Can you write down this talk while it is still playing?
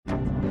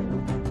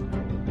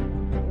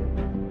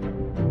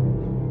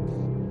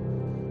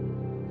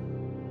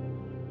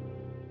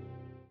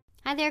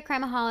Hi there,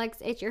 Crimeaholics.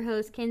 It's your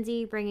host,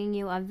 Kinsey, bringing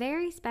you a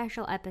very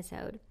special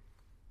episode.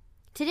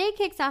 Today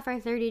kicks off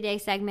our 30-day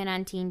segment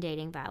on teen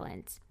dating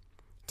violence.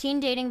 Teen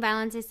dating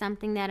violence is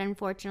something that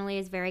unfortunately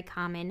is very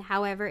common.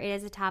 However, it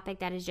is a topic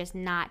that is just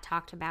not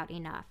talked about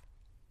enough.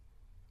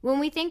 When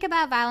we think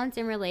about violence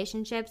in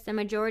relationships, the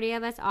majority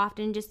of us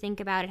often just think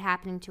about it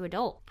happening to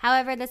adults.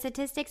 However, the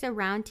statistics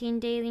around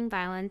teen dating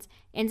violence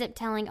ends up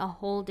telling a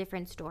whole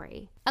different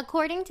story.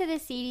 According to the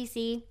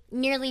CDC,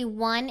 nearly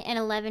 1 in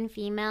 11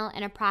 female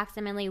and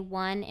approximately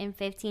 1 in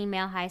 15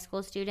 male high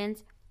school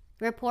students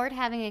report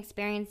having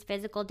experienced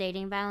physical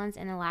dating violence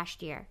in the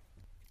last year.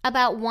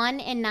 About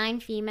 1 in 9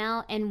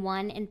 female and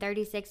 1 in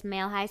 36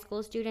 male high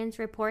school students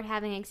report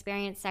having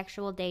experienced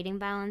sexual dating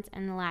violence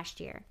in the last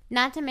year.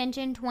 Not to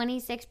mention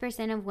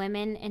 26% of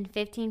women and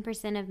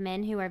 15% of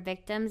men who are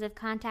victims of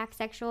contact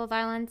sexual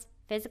violence,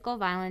 physical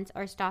violence,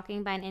 or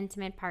stalking by an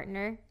intimate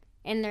partner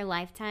in their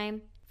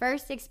lifetime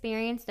first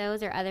experienced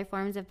those or other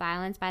forms of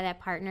violence by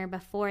that partner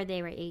before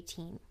they were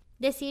 18.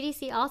 The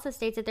CDC also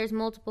states that there's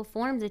multiple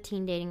forms of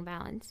teen dating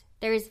violence.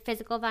 There's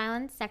physical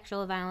violence,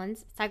 sexual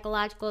violence,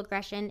 psychological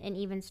aggression, and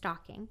even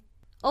stalking.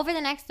 Over the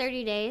next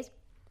 30 days,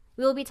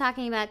 we will be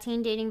talking about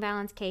teen dating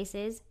violence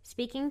cases,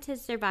 speaking to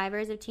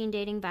survivors of teen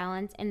dating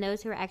violence, and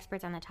those who are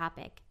experts on the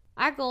topic.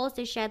 Our goal is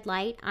to shed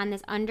light on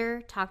this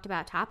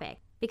under-talked-about topic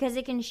because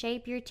it can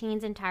shape your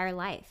teen's entire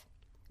life.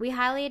 We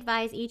highly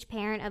advise each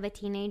parent of a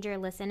teenager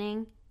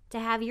listening to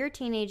have your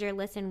teenager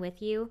listen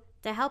with you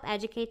to help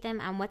educate them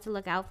on what to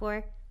look out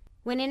for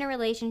when in a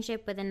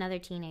relationship with another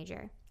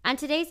teenager. On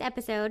today's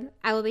episode,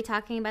 I will be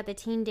talking about the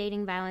teen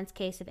dating violence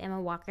case of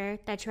Emma Walker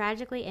that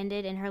tragically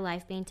ended in her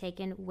life being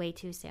taken way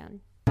too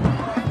soon.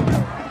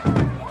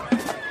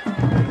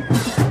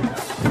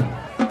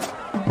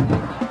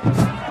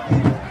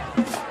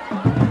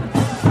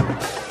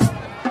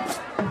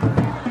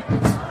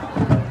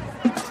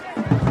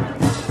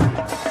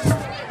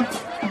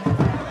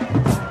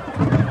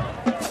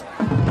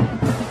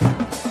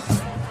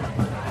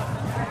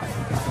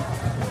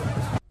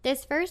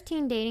 This first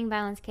teen dating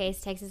violence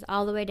case takes us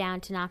all the way down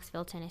to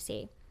Knoxville,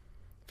 Tennessee.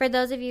 For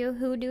those of you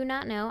who do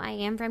not know, I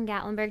am from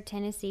Gatlinburg,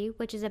 Tennessee,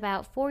 which is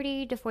about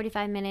 40 to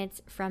 45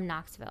 minutes from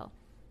Knoxville.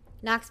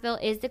 Knoxville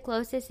is the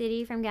closest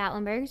city from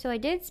Gatlinburg, so I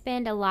did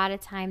spend a lot of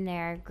time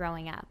there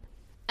growing up.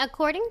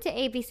 According to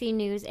ABC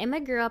News, Emma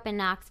grew up in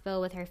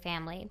Knoxville with her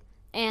family,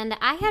 and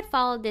I had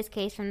followed this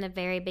case from the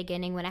very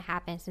beginning when it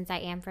happened since I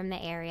am from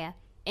the area.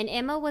 And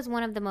Emma was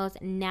one of the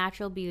most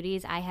natural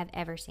beauties I have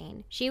ever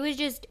seen. She was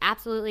just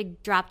absolutely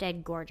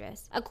drop-dead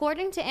gorgeous.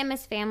 According to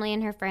Emma's family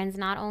and her friends,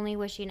 not only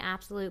was she an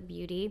absolute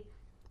beauty,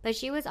 but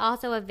she was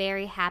also a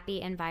very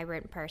happy and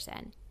vibrant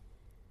person.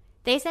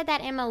 They said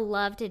that Emma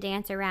loved to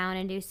dance around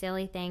and do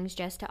silly things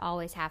just to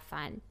always have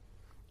fun.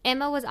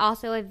 Emma was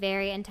also a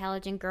very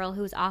intelligent girl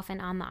who was often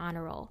on the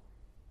honor roll.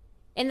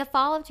 In the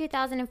fall of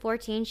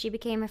 2014, she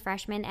became a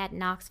freshman at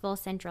Knoxville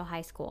Central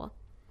High School.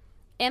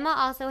 Emma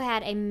also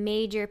had a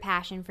major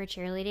passion for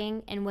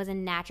cheerleading and was a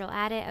natural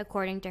at it,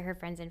 according to her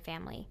friends and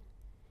family.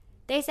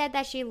 They said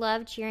that she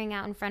loved cheering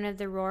out in front of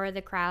the roar of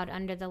the crowd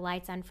under the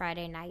lights on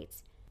Friday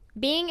nights.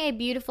 Being a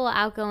beautiful,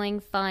 outgoing,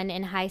 fun,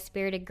 and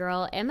high-spirited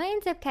girl, Emma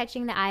ends up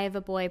catching the eye of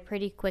a boy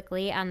pretty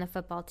quickly on the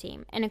football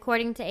team, and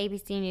according to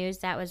ABC News,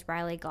 that was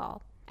Riley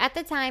Gall. At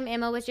the time,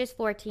 Emma was just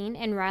 14,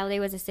 and Riley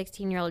was a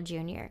 16-year-old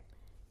junior.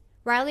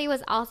 Riley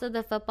was also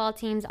the football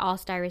team's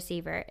all-star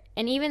receiver,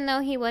 and even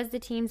though he was the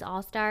team's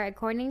all-star,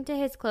 according to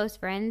his close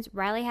friends,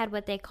 Riley had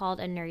what they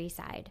called a nerdy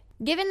side.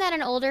 Given that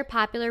an older,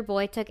 popular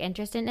boy took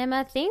interest in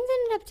Emma, things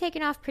ended up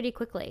taking off pretty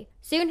quickly.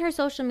 Soon her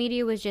social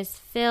media was just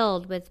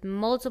filled with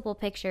multiple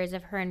pictures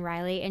of her and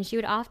Riley, and she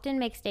would often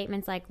make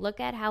statements like, "Look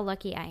at how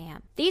lucky I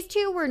am." These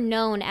two were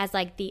known as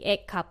like the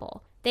it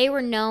couple. They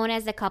were known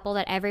as the couple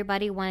that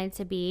everybody wanted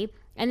to be,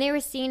 and they were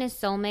seen as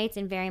soulmates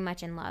and very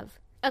much in love.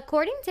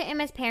 According to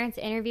Emma's parents'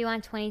 interview on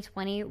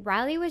 2020,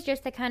 Riley was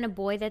just the kind of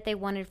boy that they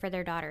wanted for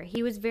their daughter.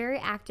 He was very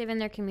active in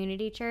their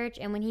community church,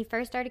 and when he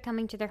first started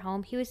coming to their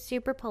home, he was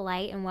super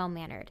polite and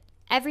well-mannered.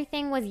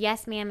 Everything was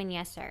yes ma'am and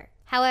yes sir.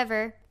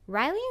 However,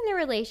 Riley in their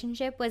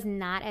relationship was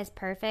not as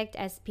perfect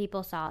as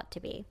people saw it to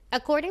be.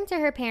 According to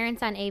her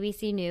parents on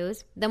ABC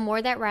News, the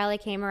more that Riley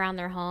came around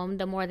their home,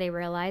 the more they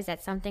realized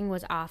that something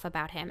was off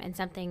about him and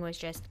something was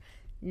just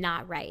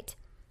not right.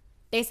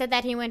 They said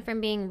that he went from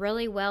being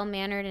really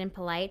well-mannered and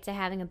polite to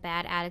having a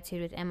bad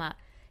attitude with Emma.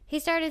 He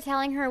started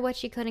telling her what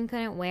she could and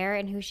couldn't wear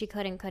and who she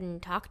could and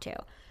couldn't talk to.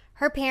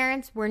 Her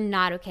parents were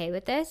not okay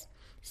with this,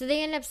 so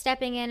they ended up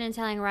stepping in and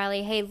telling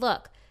Riley, "Hey,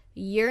 look,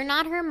 you're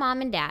not her mom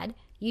and dad.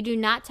 You do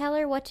not tell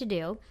her what to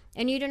do,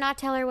 and you do not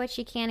tell her what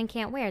she can and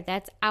can't wear.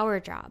 That's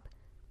our job."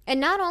 And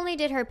not only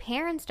did her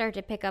parents start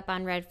to pick up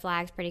on red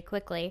flags pretty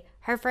quickly,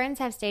 her friends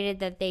have stated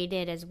that they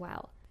did as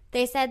well.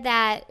 They said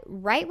that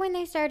right when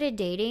they started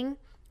dating,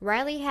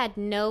 Riley had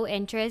no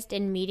interest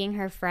in meeting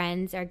her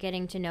friends or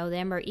getting to know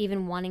them or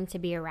even wanting to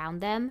be around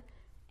them.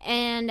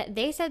 And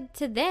they said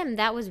to them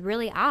that was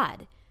really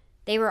odd.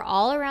 They were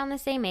all around the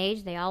same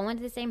age. They all went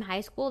to the same high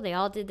school. They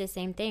all did the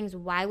same things.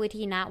 Why would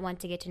he not want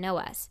to get to know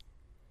us?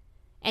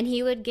 and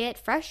he would get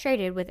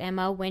frustrated with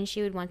Emma when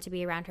she would want to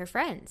be around her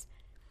friends.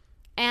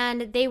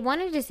 And they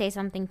wanted to say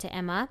something to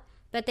Emma,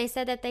 but they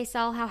said that they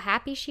saw how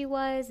happy she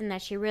was and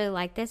that she really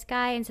liked this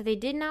guy, and so they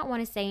did not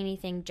want to say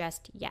anything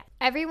just yet.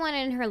 Everyone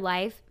in her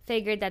life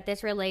figured that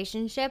this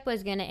relationship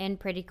was going to end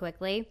pretty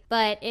quickly,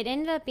 but it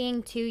ended up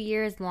being 2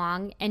 years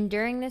long, and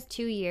during this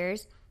 2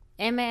 years,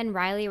 Emma and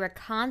Riley were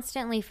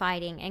constantly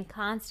fighting and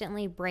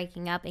constantly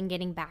breaking up and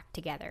getting back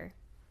together.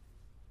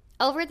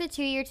 Over the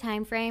 2-year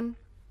time frame,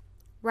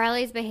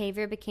 Riley's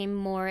behavior became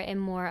more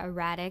and more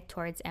erratic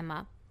towards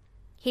Emma.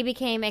 He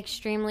became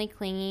extremely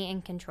clingy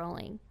and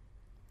controlling.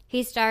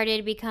 He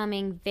started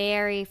becoming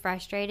very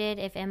frustrated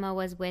if Emma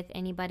was with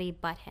anybody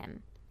but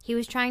him. He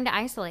was trying to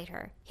isolate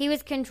her. He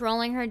was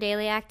controlling her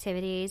daily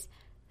activities,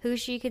 who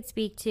she could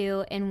speak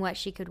to, and what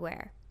she could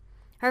wear.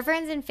 Her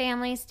friends and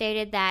family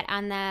stated that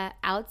on the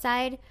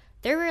outside,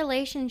 their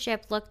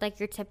relationship looked like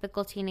your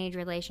typical teenage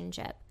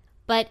relationship,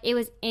 but it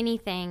was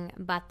anything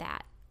but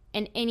that,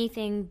 and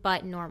anything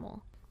but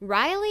normal.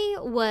 Riley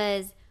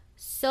was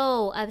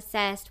so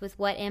obsessed with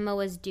what Emma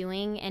was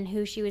doing and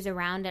who she was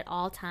around at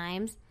all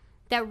times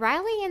that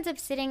Riley ends up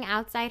sitting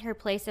outside her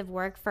place of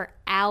work for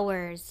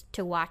hours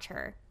to watch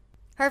her.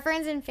 Her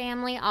friends and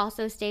family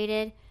also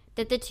stated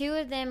that the two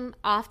of them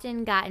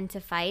often got into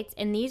fights,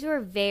 and these were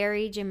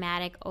very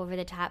dramatic,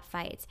 over-the-top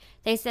fights.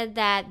 They said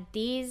that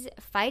these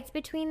fights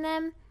between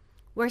them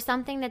were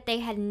something that they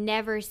had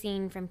never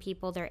seen from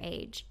people their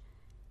age.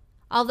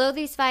 Although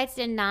these fights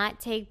did not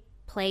take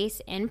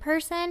place in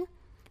person,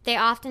 they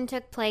often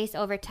took place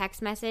over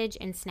text message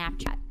and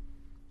Snapchat.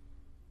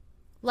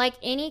 Like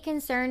any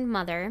concerned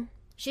mother,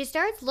 she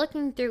starts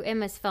looking through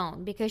Emma's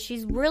phone because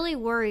she's really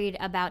worried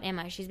about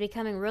Emma. She's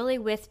becoming really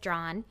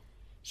withdrawn.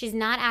 She's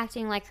not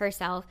acting like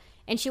herself,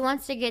 and she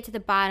wants to get to the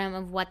bottom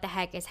of what the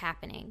heck is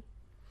happening.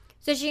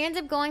 So she ends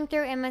up going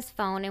through Emma's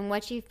phone, and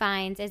what she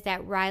finds is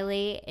that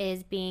Riley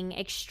is being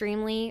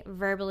extremely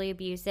verbally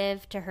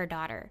abusive to her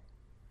daughter.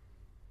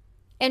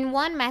 In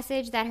one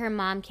message that her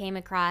mom came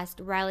across,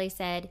 Riley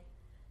said,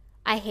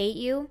 "I hate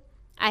you.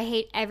 I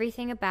hate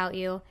everything about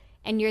you,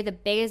 and you're the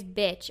biggest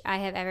bitch I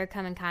have ever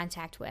come in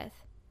contact with."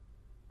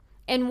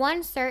 In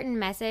one certain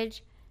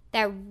message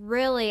that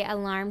really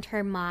alarmed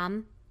her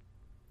mom,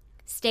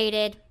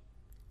 stated,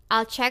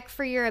 "I'll check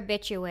for your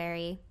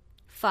obituary.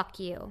 Fuck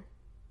you."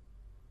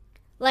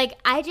 Like,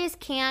 I just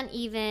can't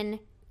even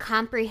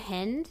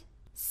comprehend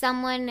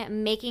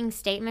someone making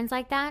statements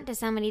like that to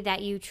somebody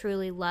that you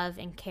truly love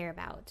and care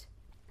about.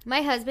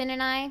 My husband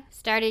and I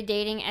started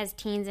dating as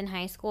teens in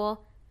high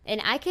school,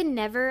 and I could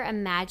never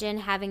imagine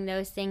having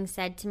those things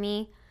said to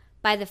me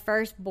by the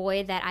first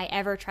boy that I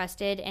ever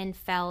trusted and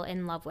fell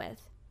in love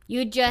with.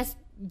 You just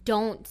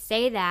don't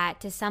say that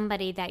to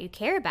somebody that you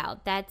care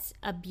about. That's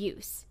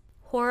abuse.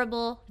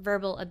 Horrible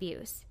verbal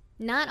abuse.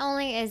 Not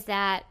only is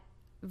that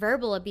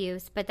verbal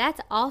abuse, but that's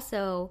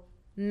also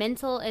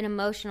mental and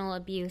emotional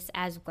abuse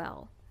as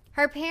well.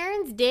 Her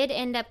parents did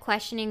end up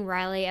questioning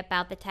Riley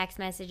about the text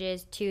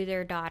messages to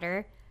their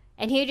daughter,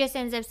 and he just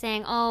ends up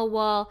saying, "Oh,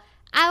 well,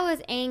 I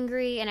was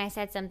angry and I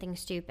said something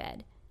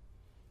stupid."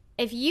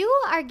 If you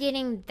are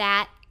getting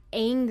that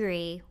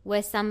angry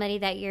with somebody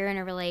that you're in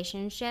a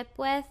relationship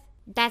with,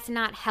 that's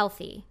not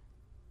healthy.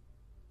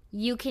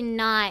 You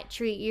cannot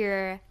treat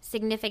your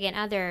significant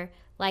other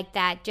like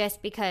that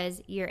just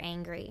because you're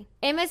angry.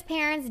 Emma's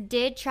parents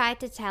did try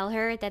to tell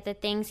her that the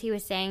things he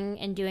was saying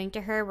and doing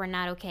to her were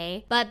not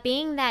okay, but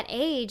being that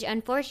age,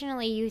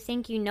 unfortunately, you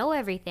think you know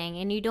everything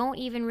and you don't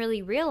even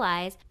really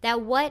realize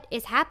that what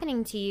is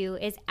happening to you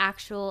is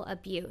actual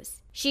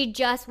abuse. She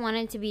just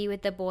wanted to be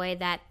with the boy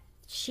that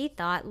she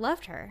thought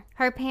loved her.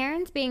 Her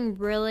parents, being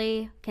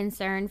really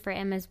concerned for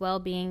Emma's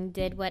well-being,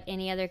 did what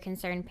any other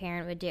concerned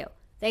parent would do.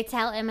 They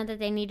tell Emma that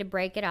they need to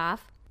break it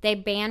off. They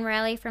ban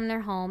Riley from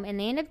their home, and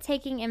they end up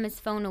taking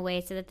Emma's phone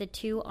away so that the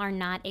two are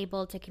not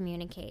able to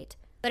communicate.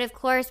 But of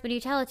course, when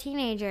you tell a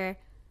teenager,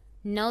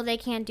 no, they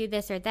can't do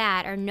this or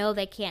that, or no,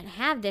 they can't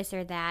have this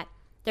or that,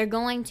 they're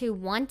going to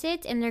want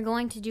it and they're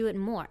going to do it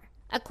more.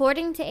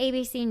 According to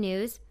ABC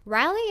News,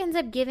 Riley ends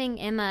up giving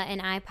Emma an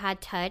iPod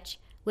Touch,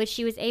 which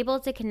she was able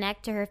to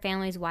connect to her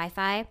family's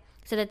Wi-Fi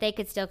so that they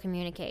could still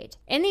communicate.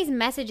 In these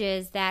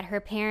messages that her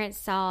parents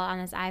saw on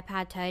this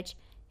iPod Touch,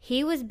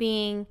 he was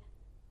being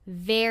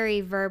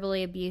very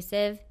verbally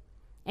abusive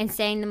and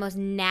saying the most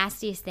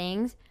nastiest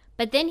things,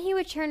 but then he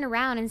would turn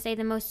around and say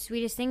the most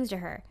sweetest things to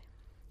her,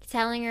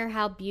 telling her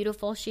how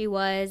beautiful she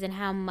was and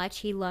how much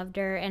he loved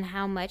her and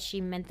how much she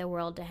meant the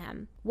world to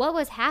him. What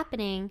was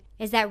happening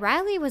is that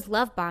Riley was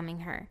love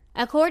bombing her.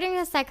 According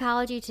to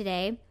Psychology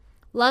Today,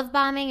 love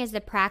bombing is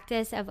the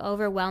practice of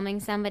overwhelming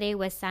somebody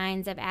with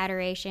signs of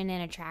adoration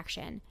and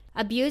attraction.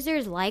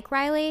 Abusers like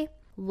Riley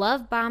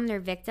love bomb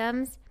their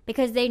victims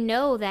because they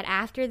know that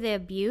after the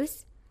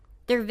abuse,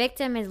 their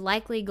victim is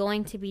likely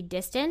going to be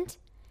distant,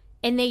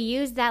 and they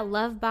use that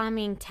love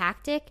bombing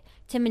tactic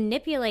to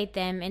manipulate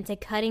them into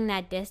cutting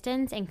that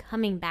distance and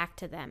coming back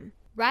to them.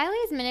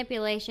 Riley's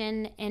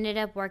manipulation ended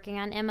up working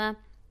on Emma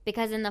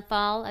because in the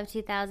fall of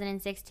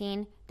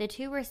 2016, the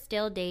two were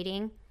still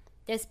dating,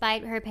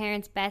 despite her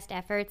parents' best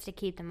efforts to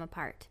keep them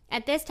apart.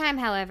 At this time,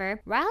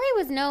 however, Riley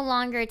was no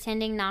longer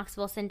attending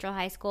Knoxville Central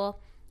High School.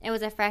 It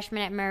was a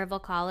freshman at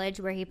Maryville College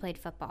where he played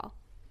football.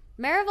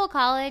 Maryville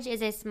College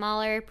is a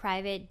smaller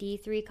private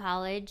D3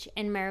 college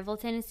in Maryville,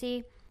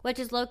 Tennessee, which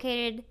is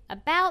located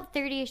about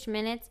 30-ish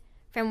minutes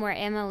from where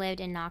Emma lived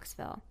in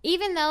Knoxville.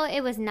 Even though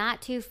it was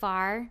not too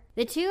far,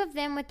 the two of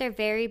them with their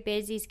very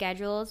busy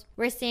schedules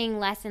were seeing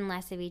less and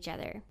less of each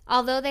other.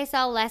 Although they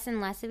saw less and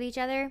less of each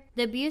other,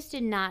 the abuse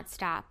did not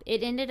stop.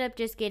 It ended up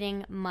just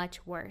getting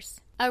much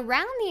worse.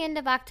 Around the end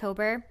of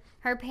October,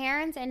 her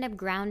parents end up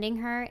grounding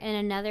her in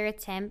another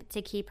attempt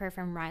to keep her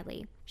from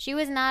Riley. She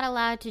was not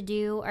allowed to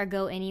do or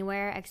go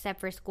anywhere except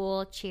for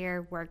school,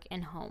 cheer, work,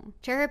 and home.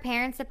 To her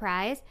parents'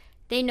 surprise,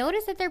 they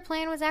noticed that their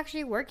plan was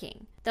actually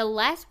working. The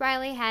less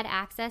Riley had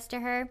access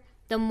to her,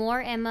 the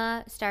more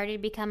Emma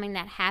started becoming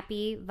that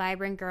happy,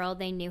 vibrant girl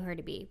they knew her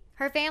to be.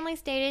 Her family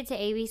stated to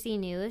ABC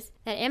News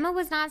that Emma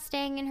was not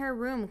staying in her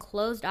room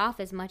closed off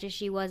as much as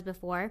she was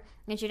before,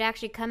 and she'd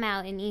actually come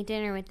out and eat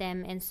dinner with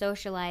them and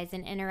socialize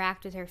and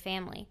interact with her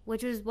family,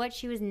 which was what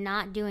she was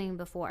not doing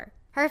before.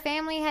 Her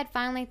family had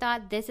finally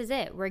thought, this is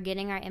it, we're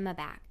getting our Emma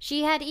back.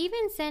 She had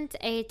even sent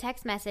a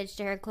text message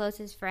to her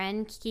closest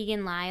friend,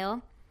 Keegan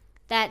Lyle,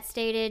 that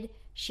stated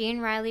she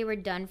and Riley were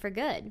done for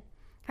good.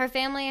 Her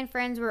family and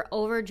friends were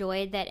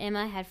overjoyed that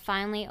Emma had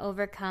finally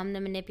overcome the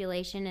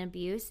manipulation and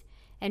abuse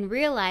and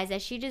realized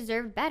that she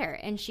deserved better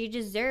and she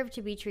deserved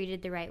to be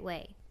treated the right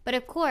way. But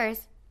of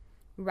course,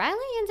 Riley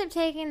ends up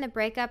taking the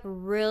breakup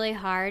really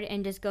hard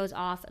and just goes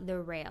off the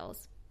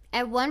rails.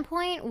 At one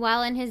point,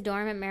 while in his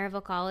dorm at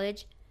Maryville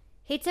College,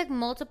 he took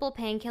multiple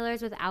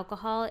painkillers with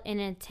alcohol in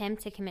an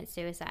attempt to commit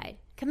suicide.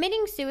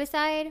 Committing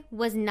suicide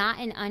was not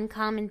an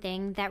uncommon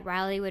thing that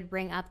Riley would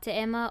bring up to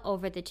Emma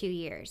over the 2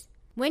 years.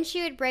 When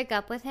she would break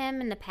up with him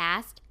in the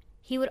past,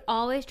 he would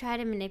always try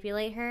to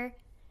manipulate her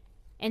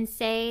and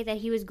say that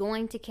he was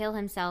going to kill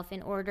himself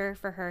in order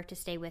for her to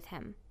stay with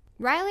him.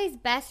 Riley's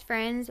best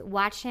friends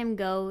watched him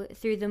go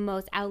through the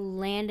most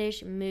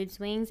outlandish mood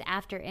swings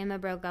after Emma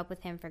broke up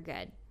with him for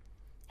good.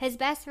 His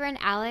best friend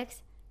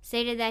Alex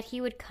stated that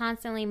he would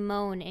constantly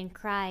moan and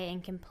cry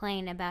and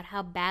complain about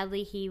how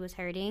badly he was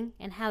hurting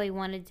and how he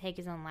wanted to take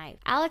his own life.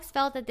 Alex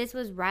felt that this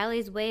was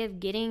Riley's way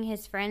of getting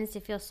his friends to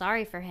feel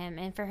sorry for him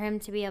and for him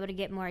to be able to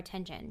get more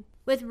attention.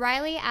 With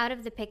Riley out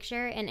of the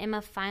picture and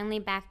Emma finally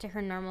back to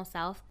her normal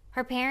self,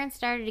 her parents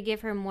started to give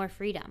her more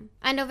freedom.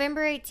 On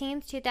November 18,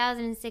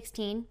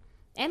 2016,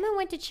 Emma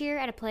went to cheer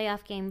at a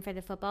playoff game for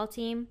the football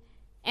team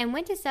and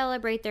went to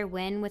celebrate their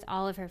win with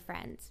all of her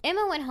friends.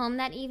 Emma went home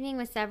that evening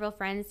with several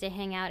friends to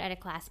hang out at a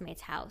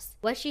classmate's house.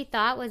 What she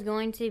thought was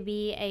going to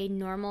be a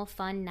normal,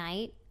 fun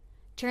night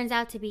turns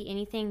out to be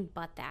anything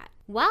but that.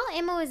 While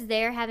Emma was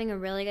there having a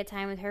really good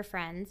time with her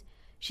friends,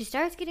 she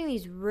starts getting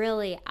these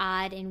really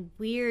odd and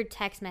weird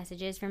text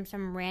messages from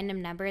some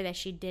random number that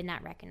she did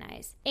not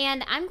recognize.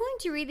 And I'm going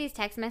to read these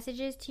text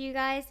messages to you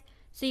guys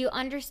so you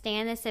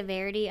understand the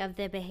severity of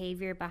the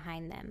behavior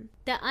behind them.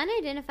 The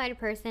unidentified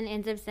person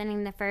ends up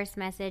sending the first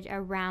message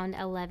around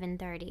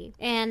 11:30.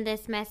 And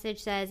this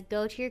message says,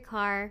 go to your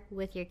car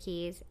with your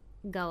keys,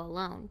 go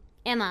alone.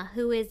 Emma,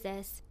 who is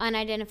this?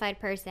 Unidentified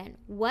person.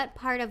 What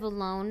part of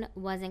alone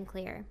wasn't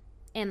clear?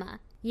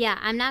 Emma, yeah,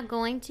 I'm not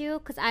going to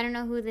because I don't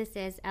know who this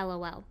is,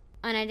 LOL.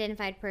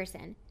 Unidentified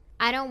person.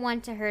 I don't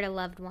want to hurt a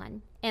loved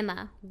one.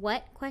 Emma,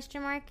 what?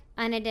 Question mark.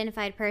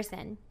 Unidentified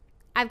person.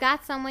 I've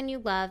got someone you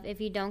love. If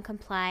you don't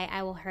comply,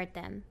 I will hurt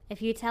them. If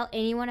you tell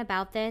anyone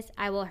about this,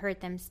 I will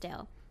hurt them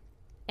still.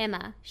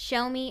 Emma,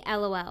 show me,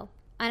 LOL.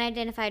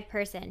 Unidentified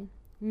person.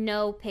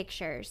 No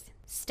pictures.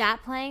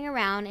 Stop playing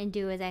around and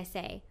do as I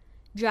say.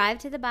 Drive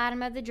to the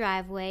bottom of the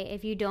driveway.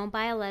 If you don't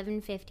by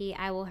 11:50,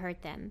 I will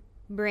hurt them.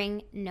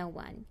 Bring no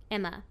one.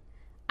 Emma,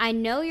 I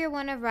know you're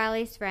one of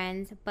Riley's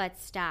friends, but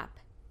stop.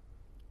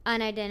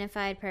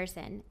 Unidentified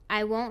person.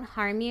 I won't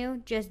harm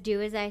you. Just do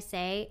as I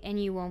say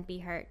and you won't be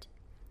hurt.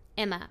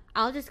 Emma,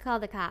 I'll just call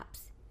the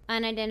cops.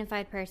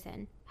 Unidentified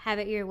person. Have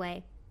it your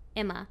way.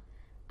 Emma,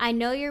 I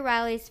know you're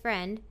Riley's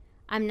friend.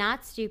 I'm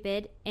not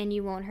stupid and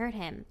you won't hurt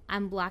him.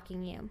 I'm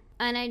blocking you.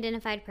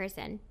 Unidentified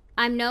person.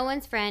 I'm no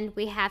one's friend.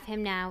 We have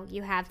him now.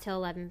 You have till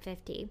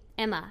 11:50.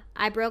 Emma,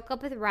 I broke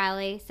up with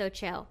Riley, so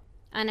chill.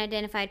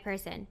 Unidentified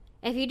person.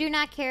 If you do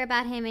not care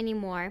about him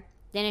anymore,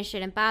 then it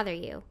shouldn't bother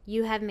you.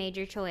 You have made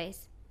your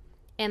choice.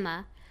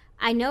 Emma,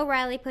 I know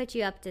Riley put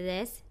you up to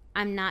this.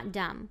 I'm not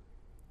dumb.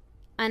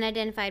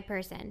 Unidentified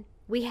person.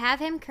 We have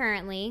him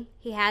currently.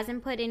 He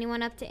hasn't put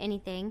anyone up to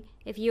anything.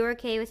 If you're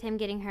okay with him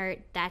getting hurt,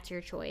 that's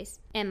your choice.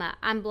 Emma,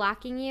 I'm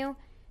blocking you.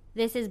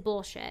 This is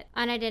bullshit.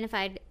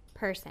 Unidentified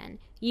person.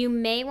 You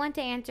may want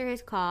to answer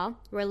his call.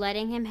 We're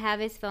letting him have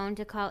his phone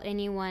to call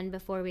anyone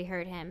before we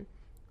hurt him.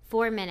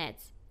 4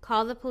 minutes.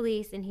 Call the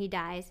police and he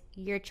dies.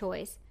 Your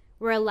choice.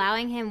 We're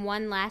allowing him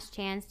one last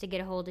chance to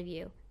get a hold of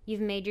you.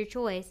 You've made your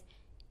choice.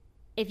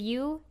 If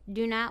you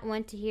do not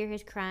want to hear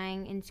his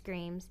crying and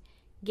screams,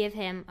 give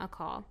him a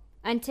call.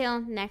 Until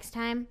next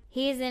time,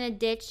 he is in a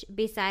ditch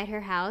beside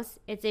her house.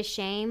 It's a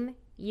shame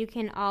you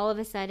can all of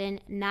a sudden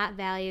not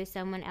value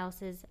someone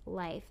else's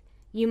life.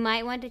 You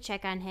might want to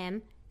check on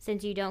him.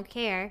 Since you don't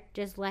care,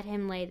 just let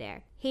him lay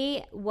there.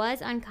 He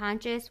was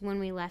unconscious when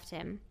we left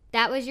him.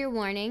 That was your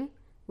warning.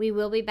 We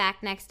will be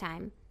back next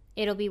time.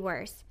 It'll be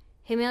worse.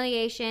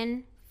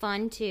 Humiliation,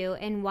 fun too,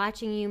 and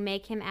watching you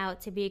make him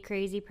out to be a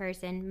crazy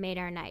person made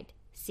our night.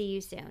 See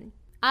you soon.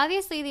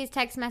 Obviously, these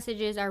text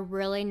messages are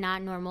really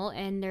not normal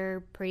and they're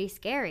pretty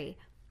scary.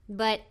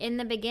 But in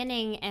the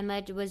beginning,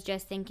 Emma was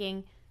just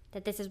thinking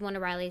that this is one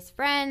of Riley's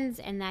friends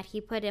and that he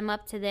put him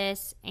up to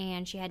this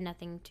and she had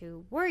nothing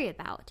to worry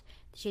about.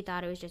 She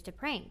thought it was just a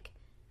prank.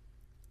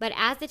 But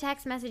as the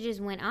text messages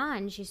went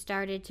on, she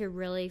started to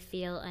really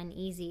feel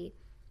uneasy.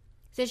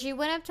 So she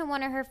went up to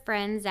one of her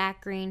friends,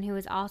 Zach Green, who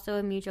was also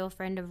a mutual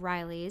friend of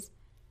Riley's,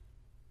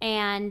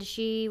 and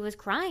she was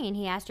crying.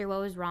 He asked her what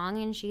was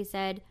wrong, and she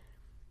said,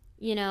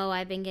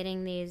 I've been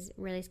getting these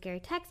really scary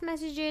text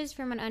messages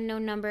from an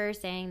unknown number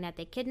saying that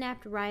they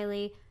kidnapped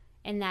Riley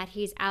and that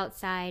he's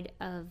outside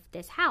of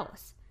this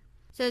house.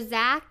 So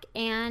Zach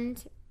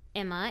and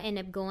Emma end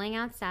up going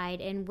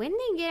outside, and when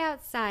they get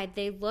outside,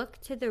 they look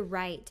to the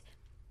right,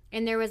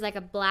 and there was like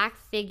a black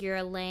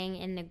figure laying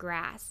in the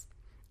grass.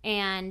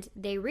 And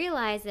they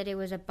realized that it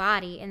was a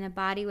body, and the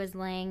body was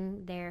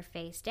laying there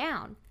face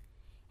down.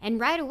 And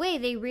right away,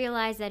 they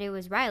realized that it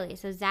was Riley.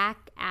 So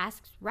Zach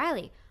asks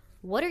Riley,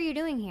 "What are you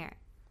doing here?"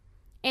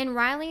 And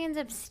Riley ends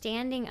up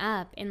standing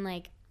up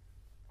and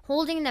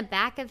holding the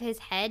back of his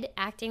head,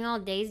 acting all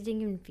dazed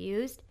and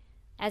confused,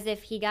 as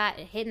if he got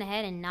hit in the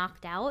head and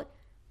knocked out.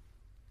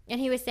 And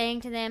he was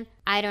saying to them,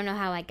 "I don't know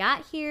how I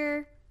got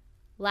here.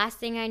 Last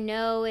thing I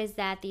know is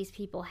that these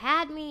people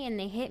had me and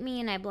they hit me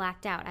and I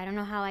blacked out. I don't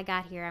know how I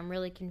got here. I'm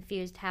really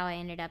confused how I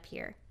ended up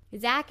here."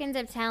 Zach ends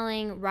up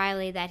telling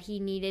Riley that he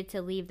needed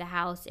to leave the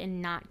house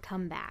and not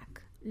come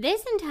back.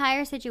 This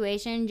entire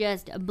situation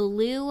just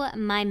blew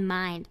my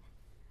mind.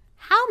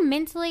 How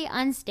mentally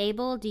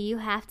unstable do you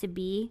have to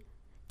be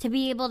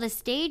able to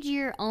stage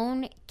your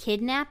own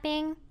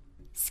kidnapping,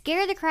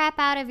 scare the crap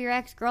out of your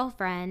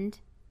ex-girlfriend,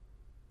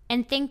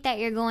 and think that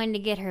you're going to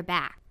get her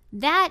back?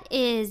 That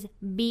is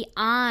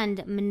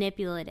beyond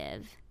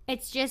manipulative.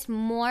 It's just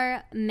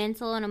more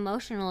mental and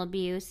emotional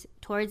abuse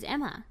towards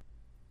Emma.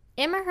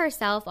 Emma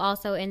herself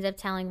also ends up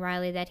telling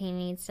Riley that he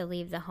needs to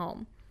leave the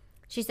home.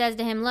 She says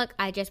to him, "Look,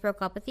 I just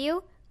broke up with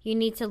you. You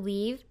need to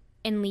leave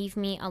and leave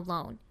me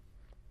alone."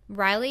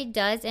 Riley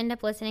does end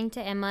up listening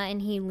to Emma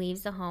and he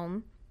leaves the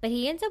home, but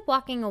he ends up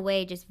walking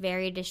away just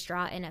very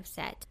distraught and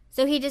upset.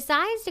 So he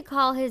decides to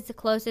call his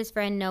closest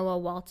friend Noah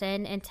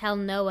Walton and tell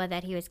Noah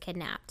that he was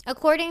kidnapped.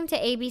 According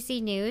to ABC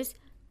News,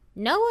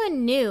 Noah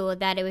knew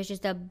that it was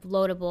just a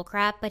load of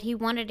bullcrap, but he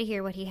wanted to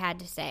hear what he had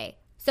to say.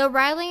 So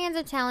Riley ends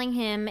up telling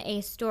him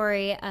a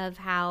story of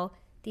how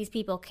these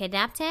people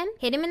kidnapped him,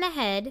 hit him in the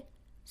head,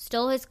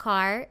 stole his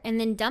car, and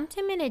then dumped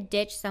him in a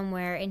ditch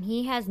somewhere, and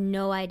he has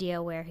no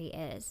idea where he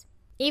is.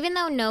 Even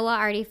though Noah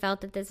already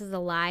felt that this is a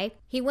lie,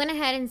 he went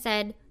ahead and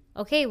said,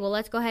 "Okay, well,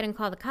 let's go ahead and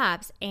call the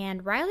cops."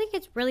 And Riley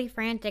gets really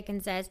frantic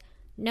and says,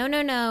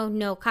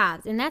 No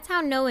cops." And that's how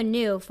Noah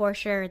knew for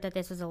sure that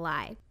this was a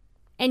lie.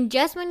 And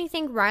just when you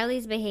think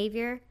Riley's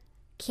behavior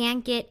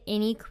can't get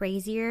any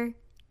crazier,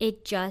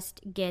 it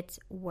just gets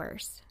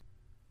worse.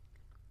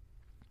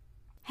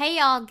 Hey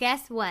y'all,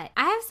 guess what?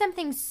 I have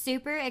something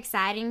super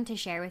exciting to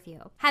share with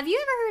you. Have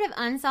you ever heard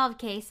of Unsolved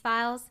Case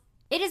Files?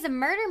 It is a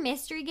murder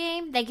mystery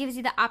game that gives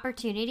you the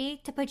opportunity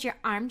to put your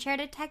armchair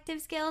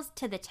detective skills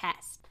to the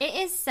test. It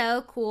is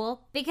so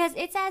cool because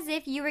it's as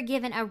if you were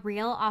given a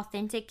real,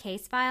 authentic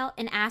case file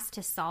and asked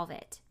to solve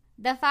it.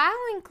 The file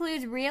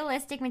includes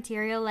realistic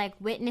material like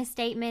witness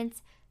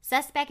statements,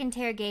 suspect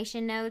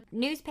interrogation notes,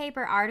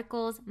 newspaper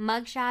articles,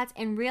 mugshots,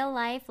 and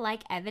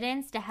real-life-like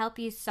evidence to help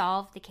you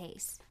solve the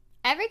case.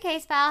 Every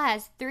case file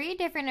has 3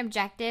 different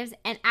objectives,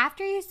 and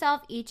after you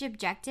solve each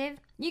objective,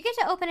 you get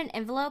to open an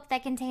envelope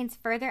that contains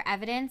further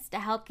evidence to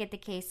help get the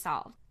case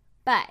solved.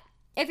 But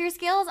if your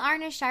skills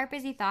aren't as sharp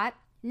as you thought,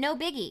 no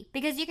biggie,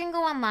 because you can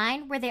go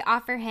online where they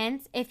offer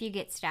hints if you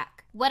get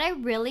stuck. What I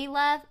really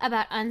love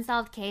about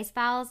Unsolved Case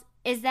Files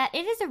is that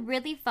it is a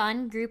really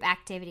fun group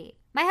activity.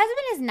 My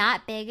husband is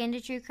not big into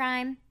true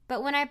crime,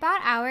 but when I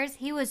bought ours,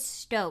 he was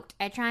stoked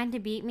at trying to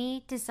beat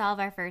me to solve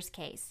our first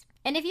case.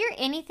 And if you're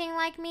anything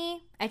like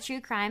me, a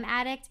true crime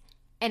addict,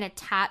 and a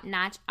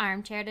top-notch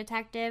armchair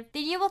detective,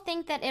 then you will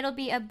think that it'll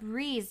be a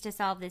breeze to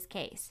solve this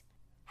case.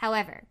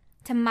 However,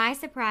 to my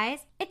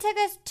surprise, it took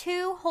us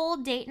 2 whole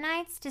date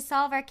nights to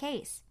solve our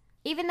case.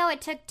 Even though it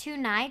took 2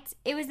 nights,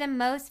 it was the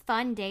most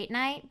fun date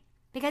night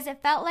because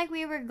it felt like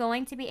we were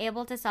going to be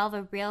able to solve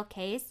a real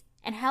case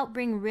and help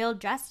bring real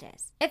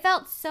justice. It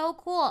felt so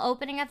cool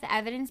opening up the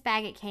evidence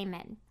bag it came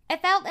in.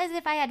 It felt as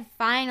if I had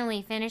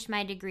finally finished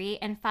my degree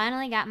and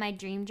finally got my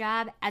dream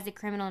job as a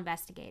criminal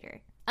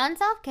investigator.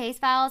 Unsolved Case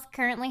Files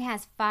currently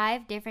has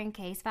 5 different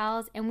case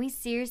files, and we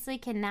seriously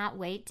cannot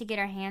wait to get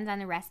our hands on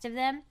the rest of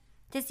them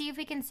to see if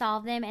we can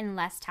solve them in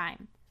less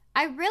time.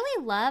 I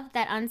really love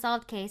that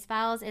Unsolved Case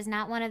Files is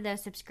not one of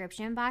those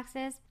subscription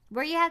boxes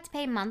where you have to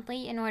pay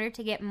monthly in order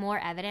to get more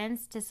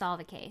evidence to solve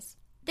a case.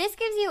 This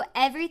gives you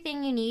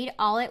everything you need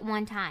all at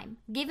one time,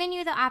 giving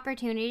you the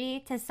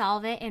opportunity to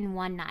solve it in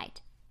one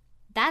night.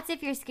 That's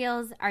if your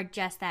skills are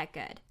just that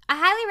good. I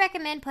highly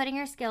recommend putting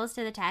your skills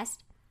to the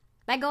test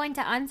by going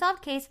to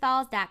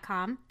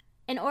unsolvedcasefiles.com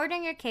and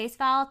ordering your case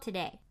file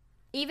today.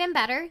 Even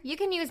better, you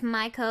can use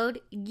my code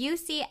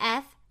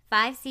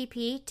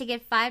UCF5CP to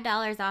get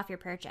 $5 off your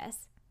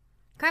purchase.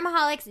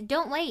 Crimeaholics,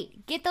 don't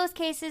wait. Get those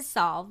cases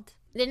solved.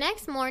 The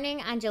next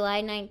morning on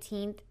July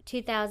 19th,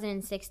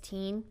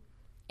 2016,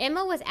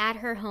 Emma was at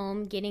her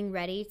home getting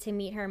ready to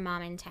meet her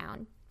mom in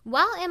town.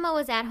 While Emma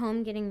was at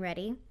home getting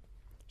ready,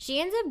 she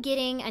ends up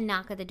getting a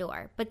knock at the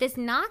door, but this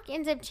knock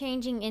ends up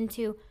changing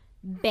into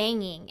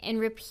banging and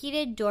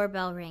repeated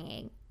doorbell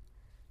ringing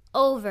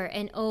over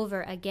and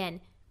over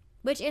again,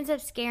 which ends up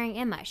scaring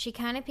Emma. She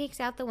kind of peeks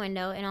out the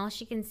window and all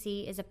she can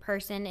see is a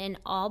person in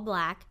all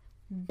black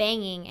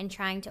banging and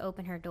trying to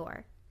open her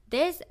door.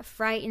 This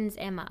frightens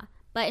Emma,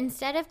 but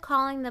instead of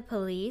calling the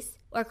police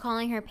or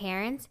calling her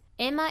parents,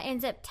 Emma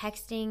ends up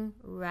texting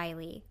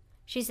Riley.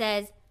 She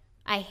says,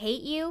 "I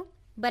hate you,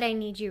 but I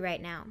need you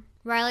right now."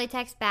 Riley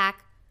texts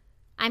back,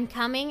 "I'm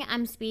coming,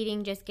 I'm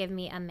speeding, just give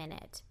me a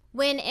minute."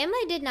 When Emma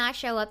did not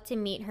show up to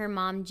meet her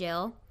mom,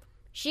 Jill,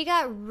 she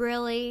got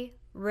really,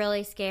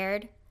 really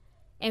scared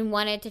and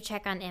wanted to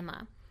check on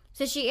Emma.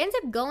 So she ends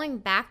up going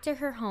back to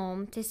her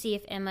home to see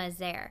if Emma is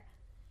there.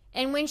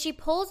 And when she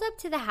pulls up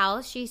to the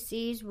house, she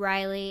sees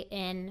Riley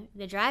in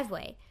the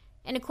driveway.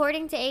 And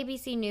according to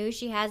ABC News,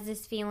 she has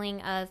this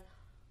feeling of,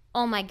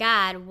 oh my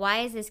God, why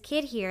is this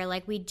kid here?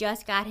 Like, we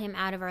just got him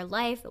out of our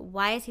life.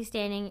 Why is he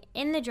standing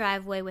in the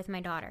driveway with my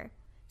daughter?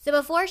 So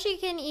before she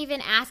can even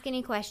ask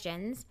any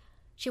questions,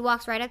 she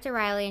walks right up to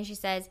Riley and she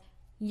says,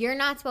 "You're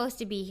not supposed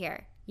to be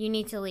here. You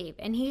need to leave."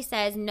 And he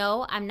says,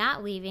 "No, I'm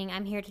not leaving.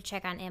 I'm here to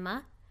check on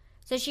Emma."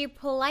 So she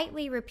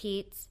politely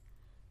repeats,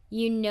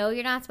 "You know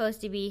you're not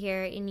supposed to be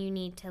here and you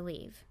need to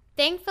leave."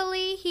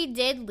 Thankfully, he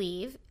did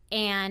leave,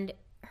 and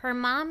her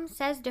mom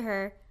says to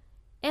her,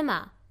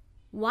 "Emma,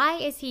 why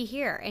is he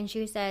here?" And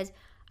she says,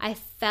 "I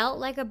felt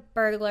like a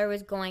burglar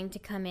was going to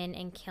come in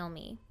and kill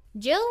me."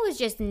 Jill was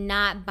just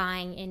not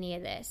buying any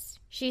of this.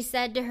 She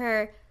said to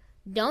her,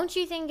 "Don't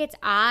you think it's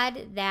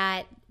odd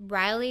that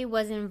Riley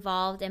was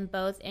involved in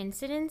both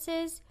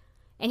incidences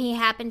and he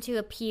happened to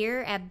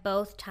appear at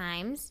both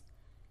times?"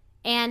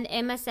 And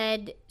Emma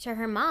said to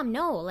her mom,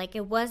 "No, like,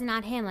 it was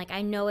not him. Like,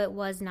 I know it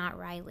was not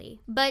Riley."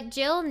 But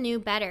Jill knew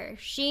better.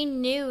 She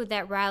knew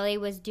that Riley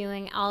was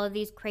doing all of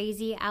these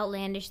crazy,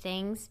 outlandish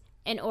things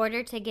in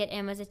order to get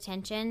Emma's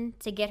attention,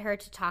 to get her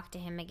to talk to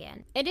him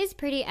again. It is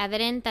pretty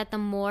evident that the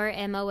more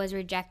Emma was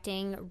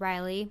rejecting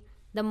Riley,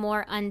 the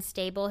more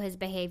unstable his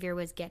behavior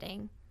was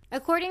getting.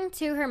 According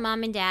to her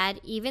mom and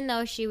dad, even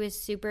though she was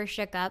super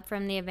shook up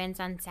from the events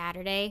on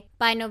Saturday,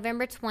 by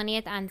November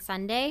 20th on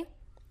Sunday,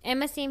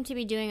 Emma seemed to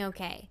be doing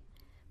okay.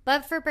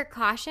 But for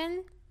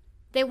precaution,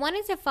 they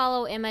wanted to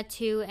follow Emma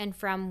to and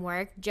from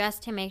work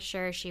just to make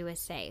sure she was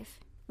safe.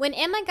 When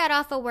Emma got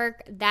off of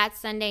work that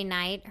Sunday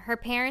night, her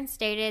parents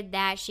stated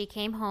that she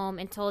came home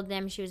and told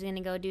them she was going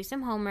to go do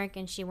some homework,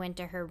 and she went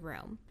to her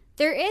room.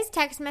 There is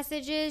text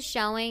messages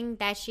showing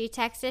that she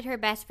texted her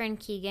best friend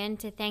Keegan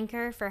to thank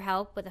her for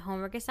help with a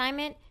homework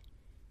assignment,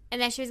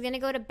 and that she was going to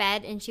go to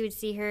bed and she would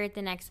see her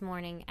the next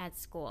morning at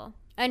school.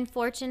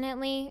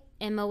 Unfortunately,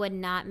 Emma would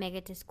not make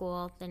it to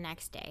school the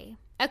next day.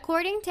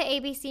 According to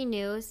ABC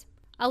News,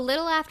 a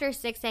little after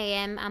 6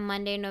 a.m. on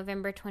Monday,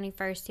 November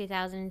 21st,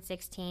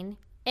 2016,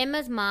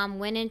 Emma's mom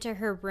went into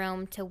her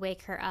room to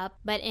wake her up,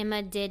 but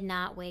Emma did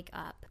not wake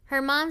up.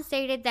 Her mom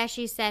stated that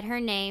she said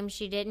her name,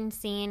 she didn't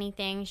see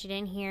anything, she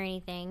didn't hear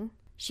anything.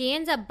 She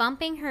ends up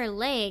bumping her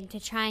leg to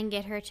try and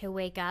get her to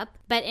wake up,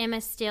 but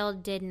Emma still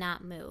did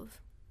not move.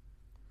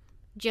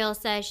 Jill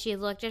says she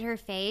looked at her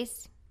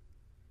face,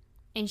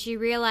 and she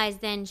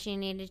realized then she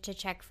needed to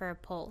check for a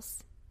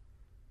pulse.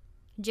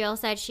 Jill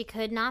said she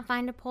could not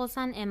find a pulse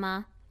on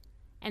Emma,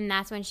 and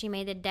that's when she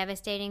made the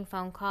devastating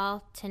phone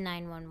call to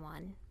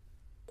 911.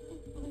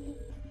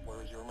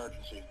 Where is your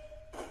emergency?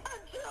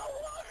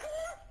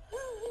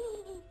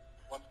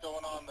 What's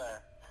going on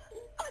there?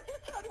 I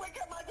just tried to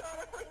wake up my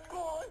daughter for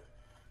school,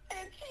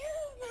 and she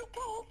has no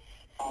pulse.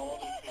 How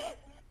old is she?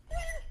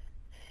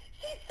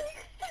 She's 16.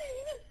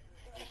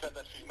 You said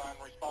that she's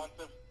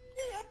non-responsive?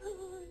 Yeah.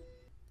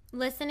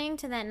 Listening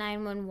to that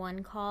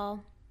 911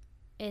 call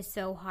is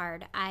so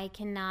hard. I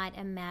cannot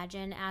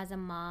imagine as a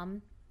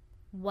mom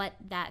what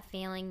that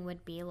feeling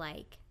would be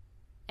like,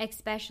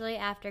 especially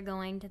after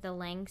going to the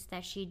lengths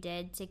that she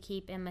did to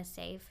keep Emma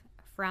safe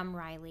from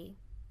Riley.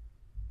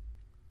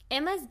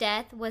 Emma's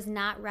death was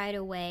not right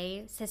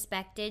away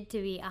suspected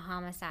to be a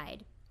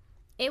homicide.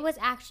 It was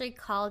actually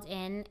called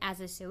in as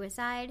a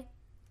suicide,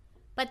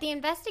 but the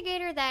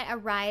investigator that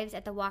arrives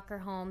at the Walker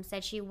home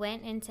said she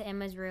went into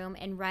Emma's room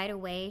and right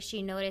away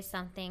she noticed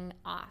something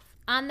off.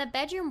 On the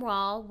bedroom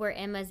wall where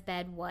Emma's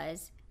bed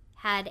was,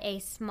 had a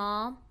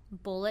small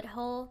bullet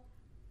hole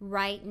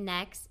right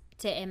next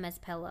to Emma's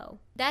pillow.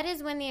 That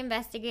is when the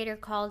investigator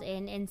called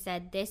in and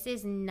said, "This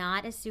is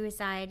not a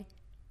suicide,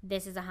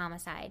 this is a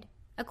homicide."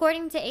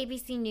 According to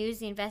ABC News,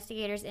 the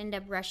investigators end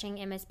up rushing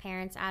Emma's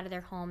parents out of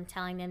their home,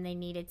 telling them they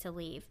needed to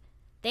leave.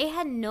 They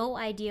had no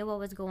idea what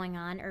was going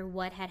on or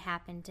what had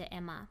happened to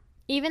Emma.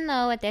 Even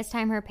though at this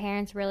time her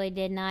parents really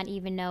did not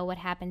even know what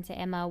happened to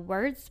Emma,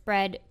 word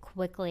spread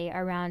quickly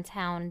around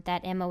town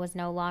that Emma was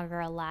no longer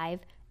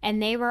alive,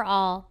 and they were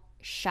all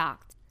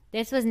shocked.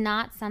 This was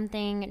not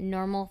something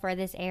normal for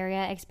this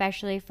area,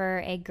 especially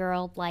for a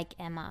girl like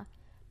Emma.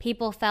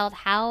 People felt,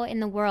 how in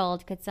the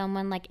world could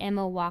someone like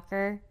Emma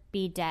Walker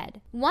be dead?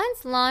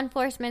 Once law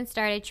enforcement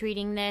started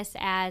treating this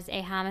as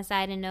a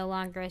homicide and no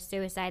longer a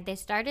suicide, they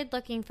started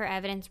looking for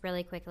evidence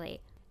really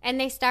quickly. And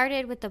they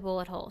started with the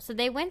bullet hole. So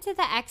they went to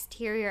the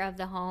exterior of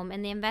the home,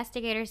 and the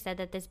investigators said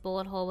that this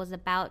bullet hole was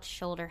about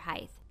shoulder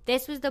height.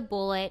 This was the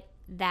bullet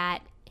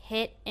that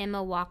hit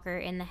Emma Walker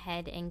in the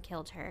head and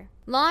killed her.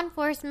 Law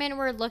enforcement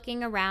were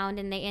looking around,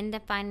 and they ended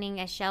up finding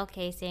a shell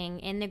casing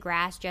in the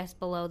grass just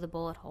below the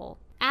bullet hole.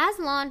 As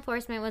law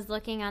enforcement was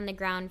looking on the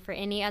ground for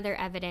any other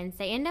evidence,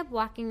 they ended up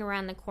walking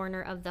around the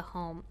corner of the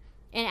home.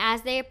 And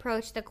as they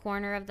approached the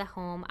corner of the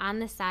home, on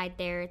the side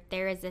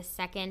there is a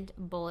second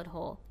bullet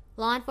hole.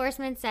 Law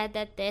enforcement said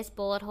that this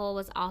bullet hole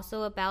was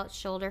also about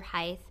shoulder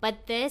height,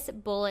 but this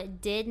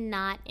bullet did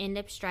not end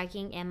up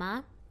striking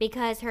Emma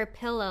because her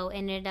pillow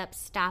ended up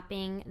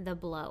stopping the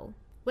blow.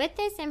 With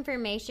this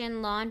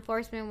information, law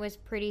enforcement was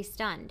pretty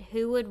stunned.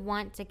 Who would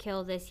want to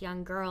kill this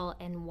young girl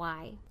and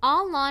why?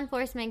 All law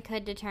enforcement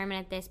could determine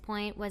at this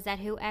point was that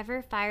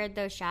whoever fired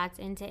those shots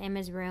into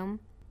Emma's room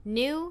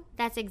knew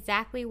that's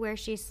exactly where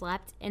she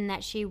slept and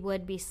that she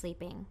would be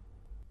sleeping.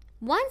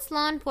 Once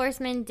law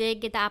enforcement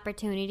did get the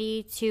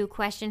opportunity to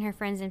question her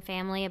friends and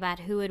family about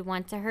who would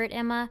want to hurt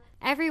Emma,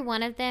 every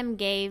one of them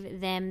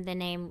gave them the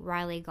name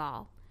Riley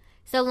Gall.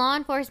 So law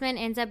enforcement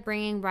ends up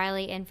bringing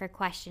Riley in for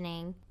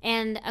questioning.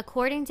 And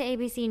according to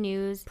ABC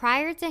News,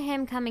 prior to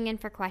him coming in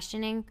for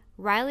questioning,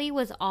 Riley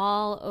was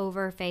all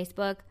over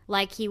Facebook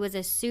like he was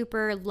a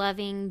super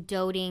loving,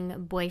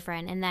 doting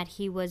boyfriend and that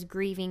he was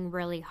grieving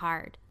really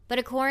hard. But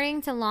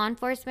according to law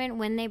enforcement,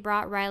 when they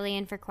brought Riley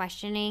in for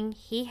questioning,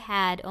 he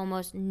had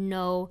almost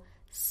no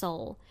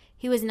soul.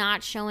 He was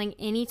not showing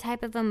any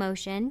type of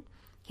emotion.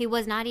 He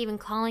was not even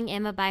calling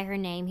Emma by her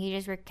name. He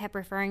just kept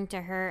referring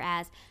to her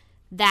as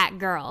that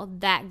girl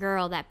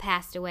that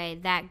passed away,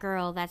 that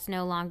girl that's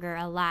no longer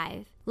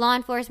alive. Law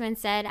enforcement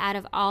said out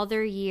of all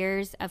their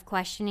years of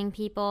questioning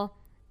people,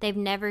 they've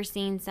never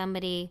seen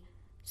somebody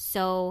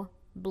so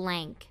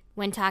blank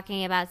when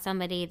talking about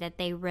somebody that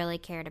they really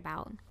cared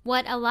about.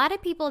 What a lot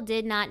of people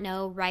did not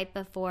know right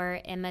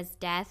before Emma's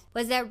death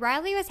was that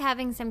Riley was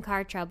having some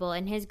car trouble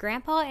and his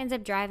grandpa ends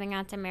up driving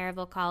out to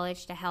Maryville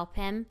College to help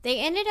him. They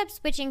ended up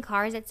switching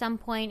cars at some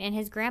point and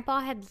his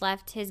grandpa had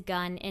left his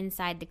gun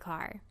inside the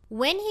car.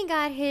 When he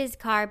got his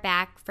car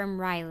back from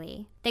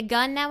Riley, the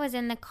gun that was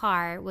in the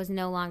car was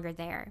no longer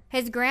there.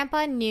 His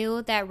grandpa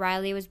knew that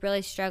Riley was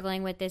really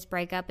struggling with this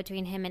breakup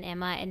between him and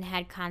Emma and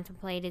had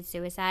contemplated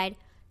suicide.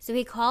 So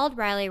he called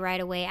Riley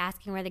right away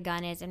asking where the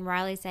gun is, and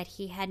Riley said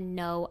he had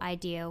no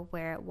idea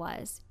where it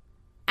was.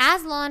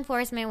 As law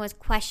enforcement was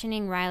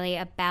questioning Riley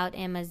about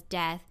Emma's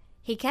death,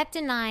 he kept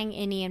denying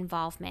any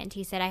involvement.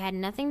 He said, "I had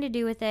nothing to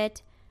do with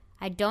it.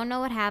 I don't know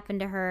what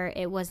happened to her.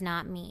 It was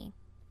not me."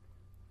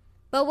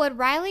 But what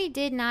Riley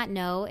did not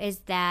know is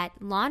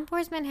that law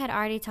enforcement had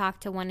already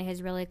talked to one of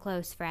his really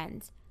close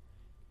friends.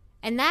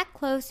 And that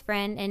close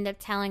friend ended up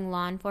telling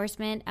law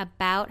enforcement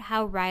about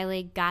how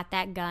Riley got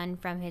that gun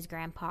from his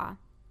grandpa.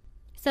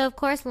 So, of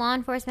course, law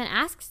enforcement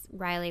asks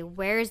Riley,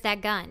 "Where's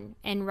that gun?"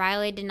 And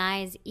Riley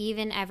denies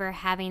even ever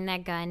having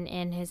that gun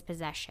in his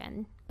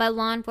possession. But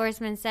law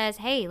enforcement says,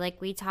 "Hey,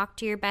 we talked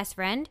to your best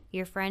friend.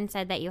 Your friend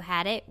said that you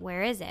had it.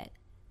 Where is it?"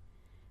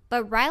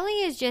 But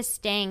Riley is just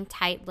staying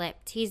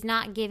tight-lipped. He's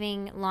not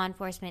giving law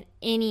enforcement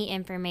any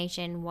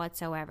information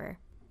whatsoever.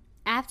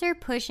 After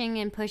pushing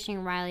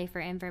Riley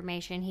for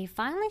information, he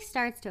finally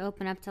starts to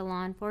open up to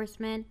law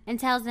enforcement and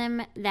tells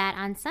them that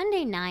on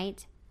Sunday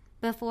night,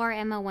 before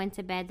Emma went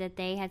to bed, that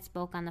they had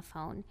spoke on the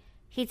phone.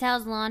 He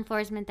tells law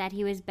enforcement that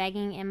he was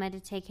begging Emma to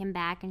take him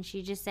back, and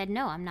she just said,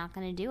 "No, I'm not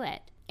going to do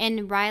it."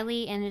 And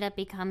Riley ended up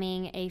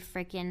becoming a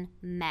freaking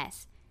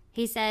mess.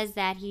 He says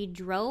that he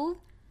drove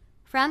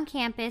from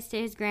campus to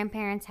his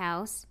grandparents'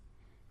 house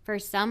for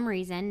some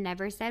reason,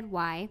 never said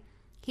why.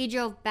 He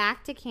drove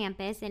back to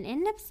campus and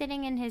ended up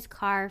sitting in his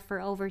car for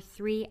over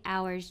 3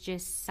 hours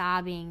just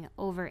sobbing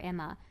over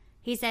Emma.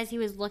 He says he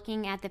was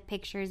looking at the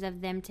pictures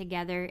of them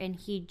together and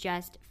he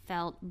just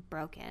felt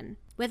broken.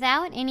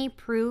 Without any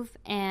proof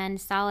and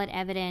solid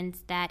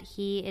evidence that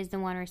he is the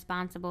one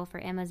responsible for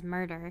Emma's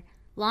murder,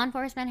 law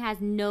enforcement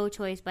has no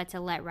choice but to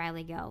let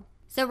Riley go.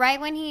 So right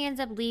when he ends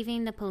up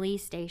leaving the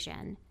police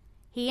station,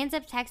 he ends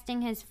up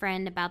texting his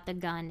friend about the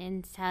gun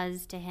and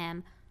says to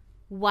him,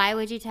 "Why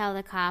would you tell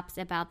the cops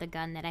about the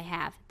gun that I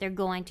have? They're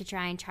going to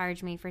try and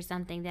charge me for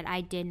something that I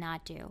did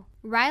not do."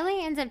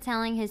 Riley ends up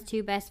telling his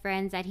two best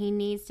friends that he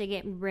needs to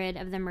get rid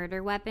of the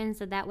murder weapon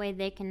so that way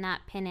they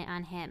cannot pin it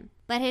on him.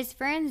 But his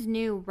friends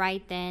knew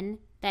right then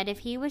that if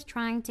he was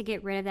trying to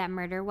get rid of that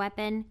murder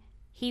weapon,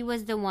 he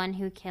was the one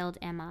who killed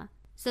Emma.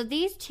 So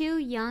these two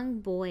young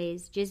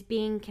boys, just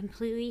being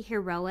completely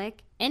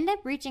heroic, end up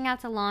reaching out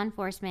to law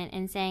enforcement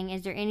and saying,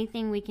 is there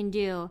anything we can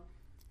do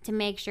to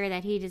make sure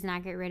that he does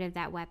not get rid of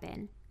that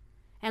weapon?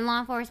 And law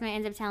enforcement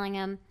ends up telling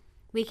him,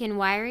 we can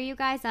wire you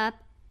guys up,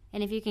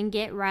 and if you can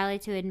get Riley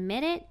to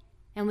admit it,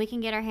 and we can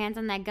get our hands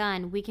on that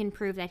gun, we can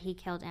prove that he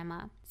killed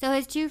Emma. So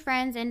his two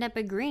friends end up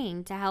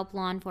agreeing to help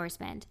law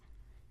enforcement.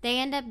 They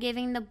end up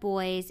giving the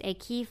boys a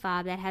key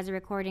fob that has a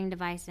recording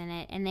device in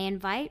it, and they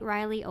invite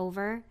Riley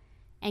over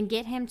and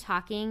get him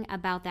talking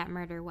about that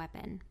murder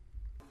weapon.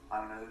 I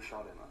don't know who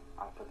shot Emma.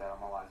 I put that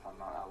on my life.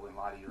 I wouldn't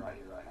lie to you right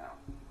here, right now.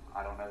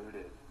 I don't know who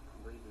did.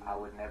 I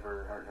would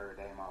never hurt her a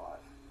day in my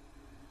life.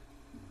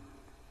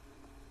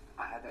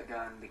 I had that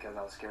gun because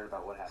I was scared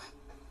about what happened.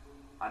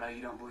 I know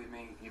you don't believe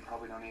me. You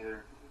probably don't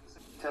either.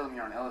 Tell them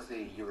you're on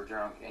LSD, you were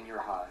drunk, and you were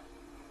high.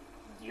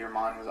 Your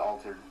mind was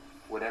altered.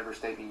 Whatever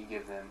statement you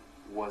give them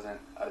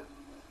wasn't a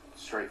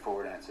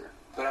straightforward answer.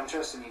 But I'm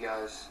trusting you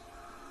guys,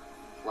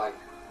 like,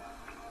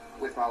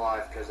 with my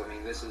life, because, I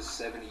mean, this is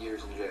 70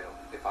 years in jail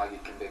if I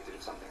get convicted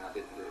of something I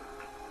didn't do.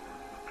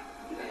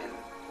 And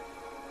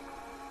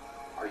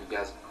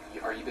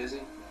are you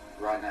busy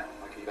right now?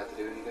 Like, are you about to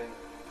do anything?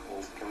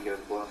 Well, can we go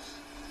to the bluffs?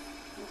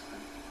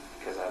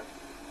 Because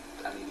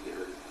I need to get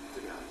rid of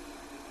the gun.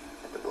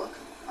 At the bluff?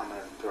 I'm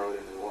going to throw it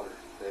into the water.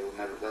 They'll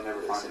never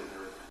find it in the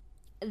river.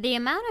 The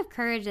amount of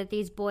courage that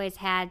these boys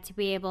had to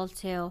be able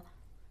to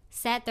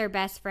set their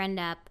best friend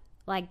up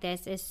like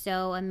this is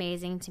so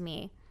amazing to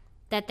me.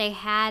 That they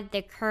had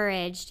the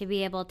courage to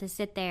be able to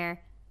sit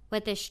there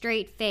with a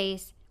straight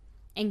face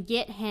and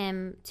get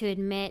him to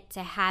admit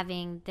to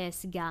having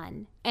this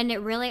gun. And it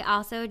really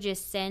also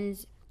just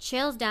sends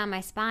chills down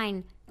my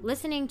spine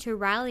listening to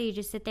Riley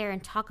just sit there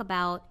and talk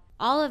about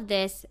all of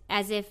this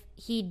as if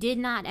he did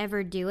not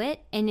ever do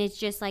it, and it's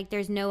just like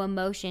there's no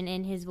emotion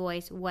in his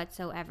voice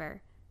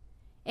whatsoever.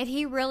 If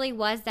he really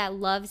was that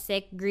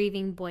lovesick,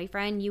 grieving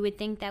boyfriend, you would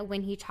think that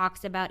when he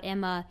talks about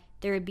Emma,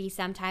 there would be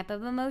some type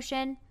of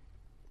emotion.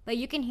 But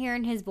you can hear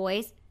in his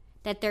voice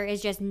that there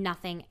is just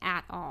nothing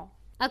at all.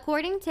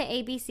 According to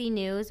ABC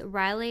News,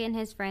 Riley and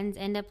his friends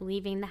end up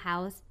leaving the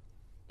house,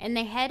 and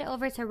they head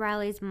over to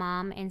Riley's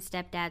mom and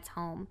stepdad's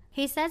home.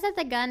 He says that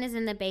the gun is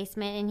in the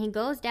basement, and he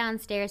goes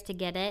downstairs to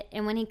get it,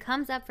 and when he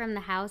comes up from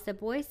the house, the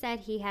boy said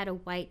he had a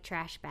white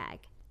trash bag.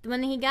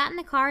 When he got in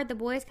the car, the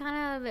boys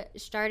kind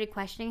of started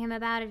questioning him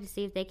about it to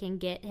see if they can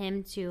get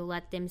him to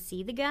let them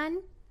see the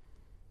gun.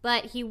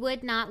 But he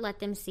would not let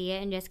them see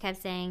it and just kept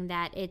saying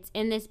that it's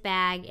in this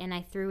bag and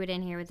I threw it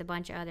in here with a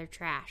bunch of other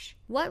trash.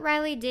 What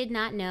Riley did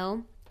not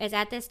know is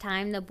at this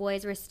time the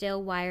boys were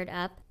still wired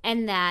up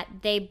and that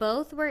they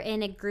both were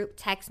in a group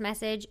text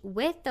message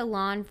with the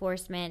law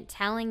enforcement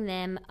telling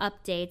them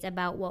updates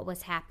about what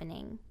was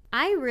happening.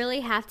 I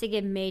really have to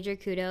give major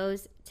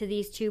kudos to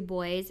these two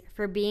boys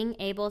for being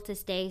able to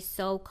stay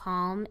so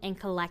calm and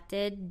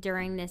collected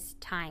during this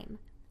time.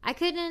 I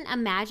couldn't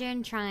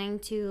imagine trying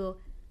to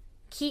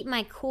keep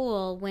my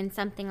cool when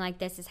something like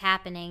this is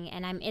happening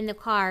and I'm in the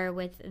car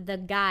with the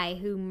guy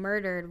who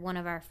murdered one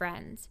of our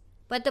friends.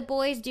 But the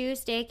boys do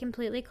stay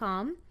completely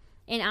calm,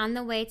 and on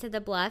the way to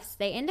the bluffs,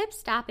 they end up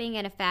stopping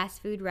at a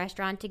fast food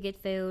restaurant to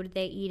get food.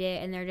 They eat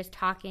it, and they're just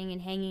talking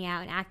and hanging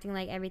out and acting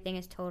like everything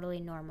is totally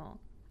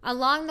normal.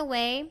 Along the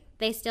way,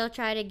 they still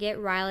try to get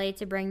Riley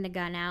to bring the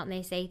gun out, and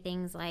they say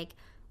things like,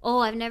 "Oh,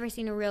 I've never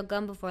seen a real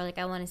gun before, like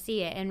I want to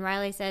see it." And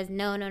Riley says,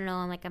 no,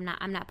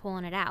 I'm not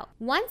pulling it out.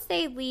 Once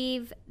they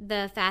leave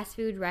the fast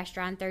food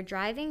restaurant, they're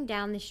driving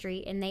down the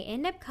street and they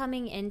end up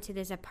coming into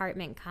this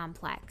apartment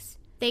complex.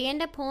 They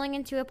end up pulling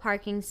into a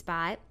parking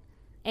spot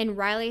and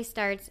Riley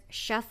starts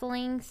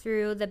shuffling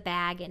through the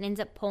bag and ends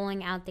up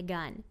pulling out the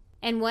gun.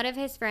 And one of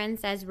his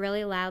friends says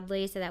really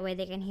loudly so that way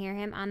they can hear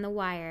him on the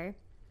wire,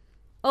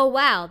 "Oh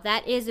wow,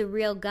 that is a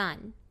real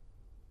gun."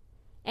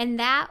 And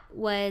that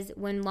was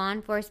when law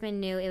enforcement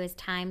knew it was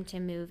time to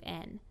move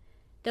in.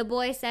 The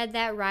boy said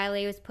that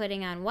Riley was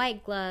putting on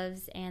white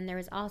gloves, and there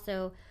was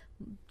also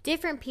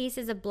different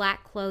pieces of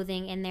black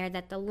clothing in there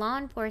that the law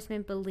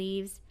enforcement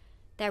believes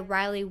that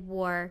Riley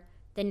wore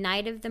the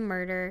night of the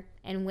murder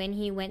and when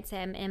he went to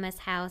Emma's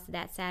house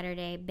that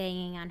Saturday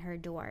banging on her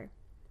door.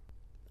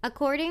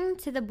 According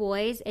to the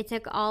boys, it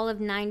took all of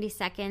 90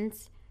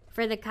 seconds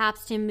for the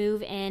cops to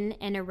move in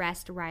and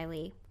arrest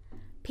Riley.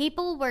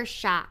 People were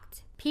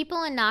shocked.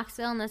 People in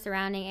Knoxville and the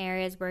surrounding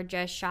areas were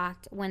just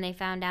shocked when they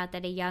found out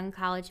that a young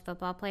college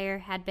football player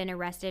had been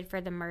arrested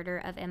for the murder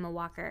of Emma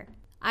Walker.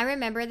 I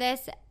remember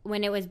this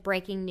when it was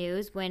breaking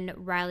news when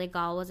Riley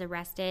Gall was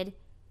arrested,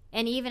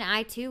 and even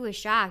I too was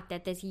shocked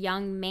that this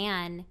young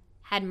man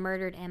had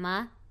murdered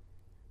Emma.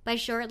 But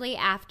shortly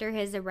after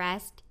his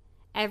arrest,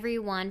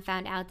 everyone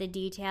found out the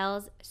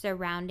details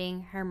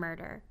surrounding her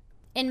murder.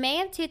 In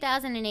May of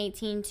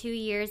 2018, 2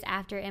 years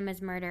after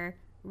Emma's murder,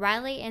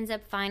 Riley ends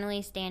up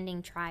finally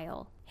standing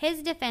trial.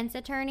 His defense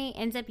attorney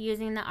ends up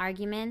using the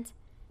argument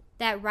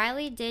that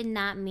Riley did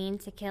not mean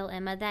to kill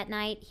Emma that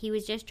night. He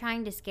was just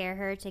trying to scare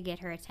her to get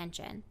her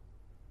attention.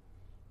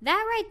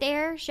 That right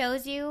there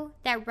shows you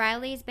that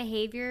Riley's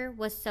behavior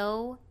was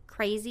so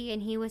crazy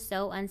and he was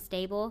so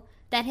unstable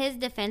that his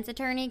defense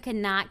attorney could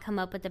not come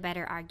up with a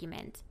better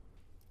argument.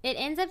 It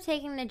ends up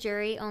taking the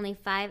jury only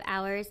 5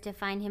 hours to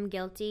find him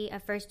guilty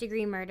of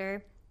first-degree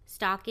murder,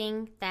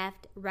 stalking,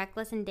 theft,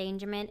 reckless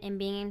endangerment, and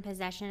being in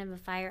possession of a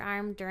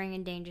firearm during a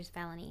dangerous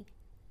felony.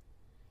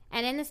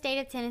 And in the state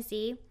of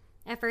Tennessee,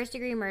 a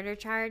first-degree murder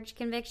charge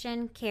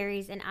conviction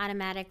carries an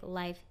automatic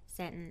life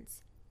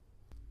sentence.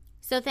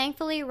 So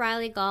thankfully,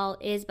 Riley Gall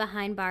is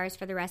behind bars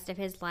for the rest of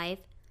his life,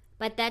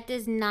 but that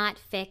does not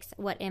fix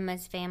what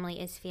Emma's family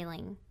is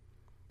feeling.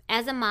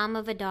 As a mom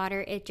of a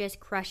daughter, it just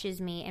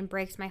crushes me and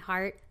breaks my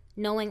heart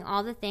knowing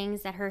all the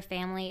things that her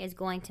family is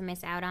going to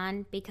miss out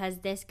on because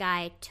this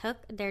guy took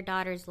their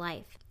daughter's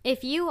life.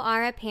 If you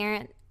are a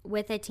parent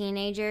with a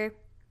teenager,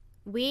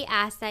 we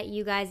ask that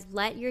you guys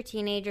let your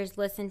teenagers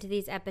listen to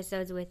these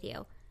episodes with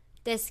you.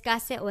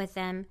 Discuss it with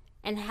them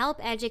and help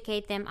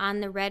educate them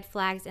on the red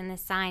flags and the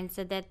signs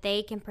so that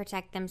they can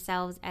protect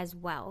themselves as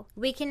well.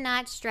 We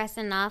cannot stress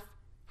enough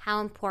how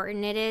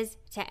important it is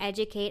to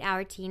educate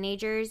our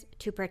teenagers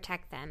to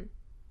protect them.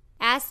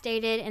 As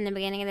stated in the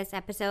beginning of this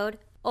episode,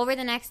 over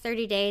the next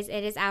 30 days,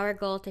 it is our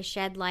goal to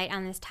shed light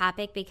on this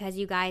topic because,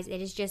 you guys,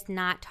 it is just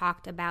not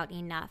talked about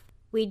enough.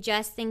 We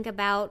just think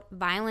about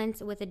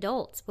violence with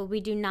adults, but we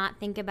do not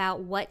think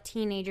about what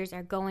teenagers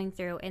are going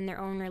through in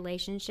their own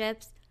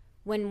relationships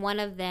when one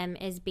of them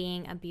is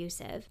being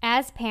abusive.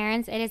 As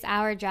parents, it is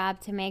our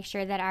job to make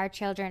sure that our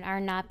children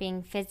are not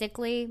being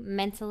physically,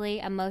 mentally,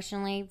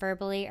 emotionally,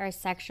 verbally, or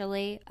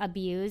sexually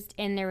abused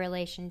in their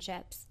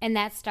relationships. And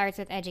that starts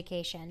with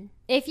education.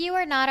 If you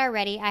are not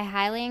already, I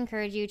highly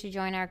encourage you to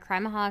join our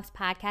Crimeaholics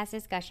podcast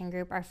discussion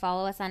group or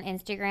follow us on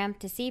Instagram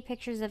to see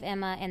pictures of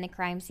Emma in the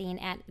crime scene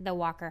at the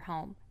Walker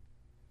home.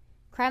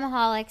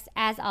 Crimeaholics,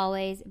 as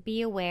always,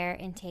 be aware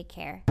and take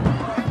care.